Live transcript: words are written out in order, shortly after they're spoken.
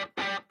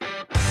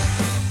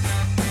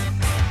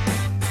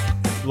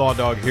Law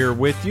Dog here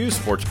with you,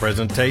 sports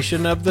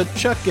presentation of the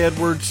Chuck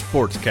Edwards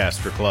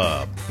Sportscaster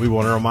Club. We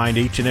want to remind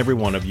each and every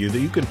one of you that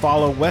you can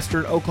follow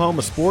Western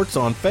Oklahoma Sports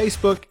on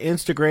Facebook,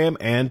 Instagram,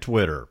 and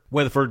Twitter.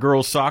 Weatherford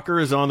girls soccer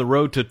is on the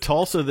road to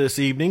Tulsa this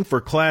evening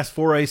for Class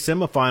 4A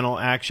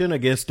semifinal action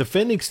against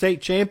defending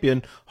state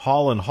champion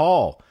Hall &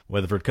 Hall.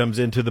 Weatherford comes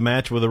into the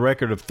match with a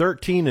record of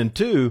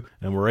 13-2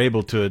 and were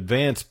able to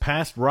advance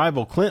past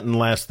rival Clinton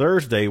last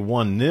Thursday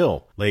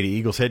 1-0. Lady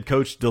Eagles head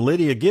coach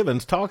Delidia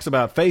Givens talks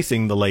about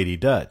facing the Lady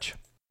Dutch.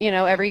 You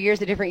know, every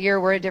year's a different year.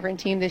 We're a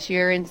different team this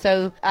year, and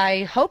so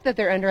I hope that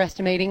they're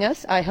underestimating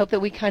us. I hope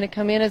that we kind of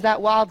come in as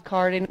that wild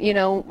card, and, you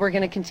know, we're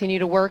going to continue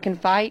to work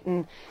and fight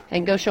and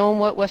go show them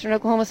what Western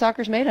Oklahoma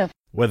soccer's made of.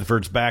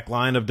 Weatherford's back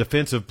line of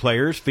defensive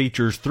players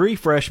features 3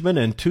 freshmen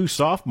and 2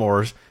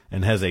 sophomores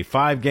and has a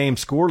 5-game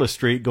scoreless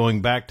streak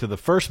going back to the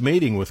first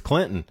meeting with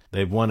Clinton.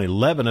 They've won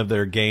 11 of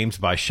their games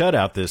by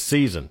shutout this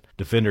season.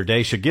 Defender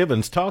Daisha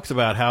Givens talks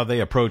about how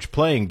they approach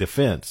playing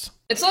defense.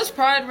 It's less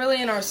pride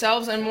really in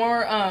ourselves and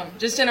more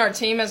just in our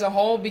team as a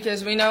whole,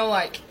 because we know,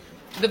 like,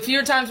 the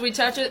fewer times we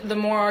touch it, the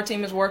more our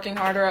team is working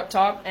harder up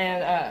top.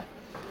 And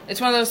it's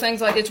one of those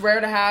things, like, it's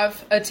rare to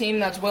have a team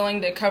that's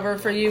willing to cover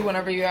for you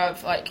whenever you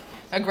have, like,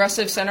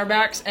 aggressive center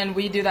backs, and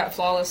we do that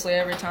flawlessly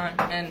every time,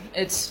 and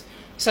it's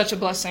such a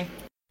blessing.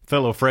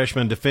 Fellow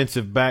freshman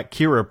defensive back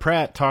Kira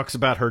Pratt talks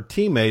about her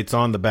teammates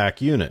on the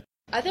back unit.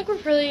 I think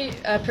we're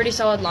a pretty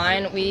solid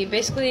line. We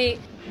basically,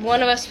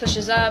 one of us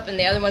pushes up and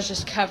the other ones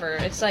just cover.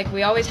 It's like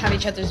we always have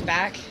each other's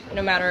back,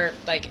 no matter,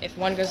 like, if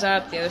one goes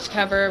up, the others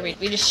cover. We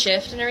just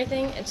shift and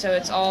everything, and so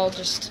it's all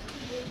just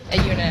a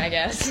unit, I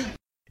guess.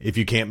 If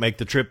you can't make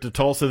the trip to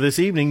Tulsa this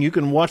evening, you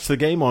can watch the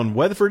game on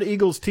Weatherford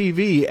Eagles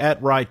TV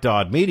at Right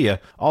Dodd Media.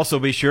 Also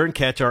be sure and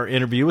catch our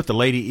interview with the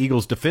Lady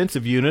Eagles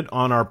defensive unit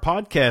on our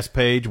podcast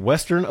page,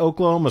 Western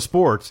Oklahoma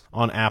Sports,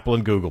 on Apple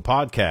and Google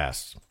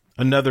Podcasts.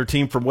 Another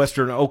team from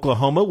Western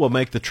Oklahoma will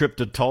make the trip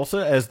to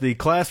Tulsa as the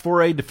Class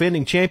 4A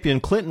defending champion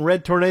Clinton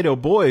Red Tornado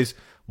boys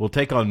will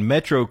take on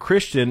Metro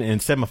Christian in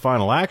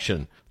semifinal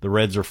action. The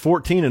Reds are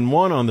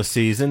 14-1 on the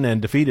season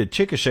and defeated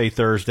Chickasha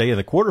Thursday in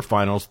the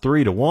quarterfinals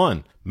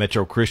 3-1.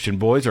 Metro Christian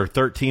boys are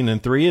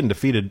 13-3 and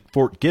defeated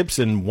Fort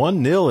Gibson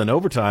 1-0 in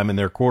overtime in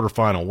their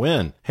quarterfinal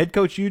win. Head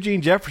coach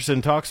Eugene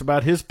Jefferson talks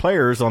about his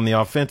players on the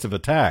offensive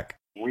attack.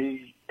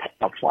 We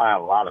apply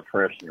a lot of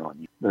pressure on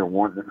you. They're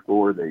wanting to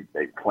score. They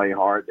play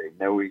hard. They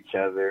know each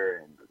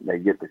other, and they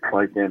get to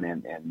clicking,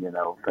 and you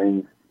know,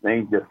 things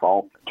just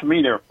fall. To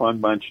me, they're a fun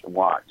bunch to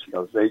watch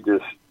because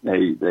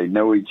they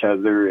know each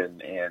other,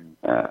 and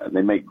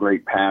they make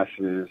great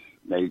passes.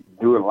 They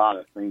do a lot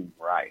of things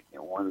right,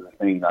 and one of the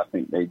things I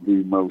think they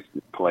do most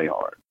is play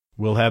hard.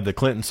 We'll have the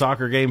Clinton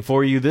soccer game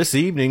for you this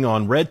evening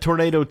on Red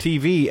Tornado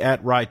TV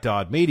at Right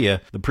Dodd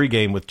Media. The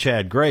pregame with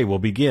Chad Gray will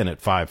begin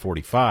at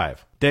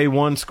 5:45. Day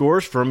 1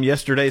 scores from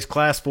yesterday's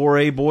Class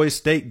 4A Boys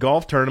State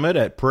Golf Tournament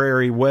at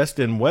Prairie West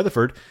in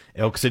Weatherford.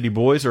 Elk City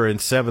boys are in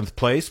 7th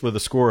place with a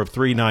score of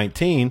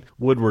 319.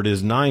 Woodward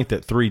is 9th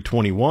at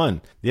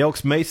 321. The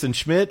Elks' Mason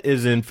Schmidt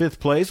is in 5th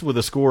place with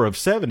a score of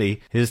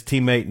 70. His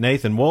teammate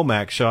Nathan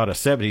Womack shot a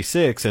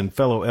 76, and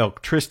fellow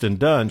Elk Tristan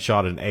Dunn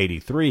shot an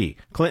 83.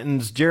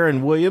 Clinton's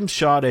Jaron Williams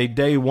shot a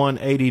Day 1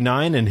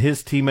 89, and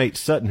his teammate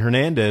Sutton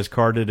Hernandez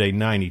carded a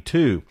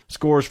 92.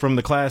 Scores from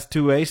the Class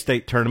 2A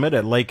State Tournament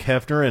at Lake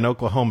Hefner in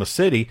Oklahoma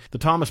City. The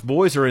Thomas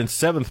boys are in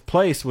 7th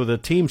place with a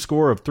team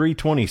score of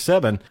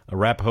 327.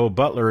 Arapahoe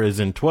Butler is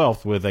in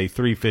 12th with a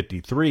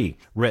 353.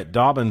 Rhett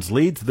Dobbins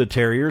leads the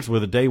Terriers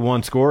with a Day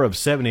 1 score of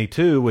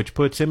 72, which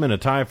puts him in a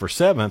tie for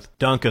 7th.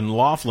 Duncan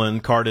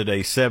Laughlin carded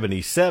a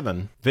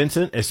 77.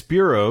 Vincent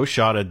Espiro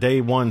shot a Day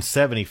 1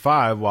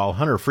 75, while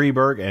Hunter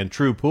Freeberg and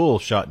True Poole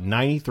shot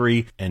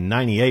 93 and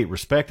 98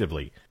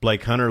 respectively.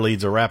 Blake Hunter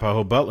leads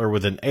Arapahoe Butler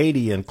with an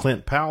 80, and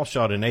Clint Powell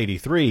shot an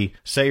 83.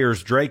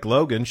 Sayers Drake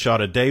Logan shot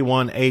a Day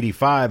 1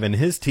 85, and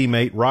his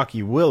teammate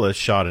Rocky Willis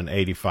shot an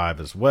 85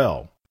 as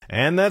well.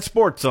 And that's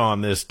sports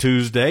on this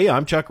Tuesday.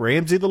 I'm Chuck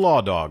Ramsey, the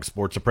Law Dog.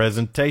 Sports a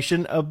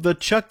presentation of the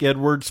Chuck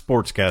Edwards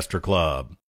Sportscaster Club.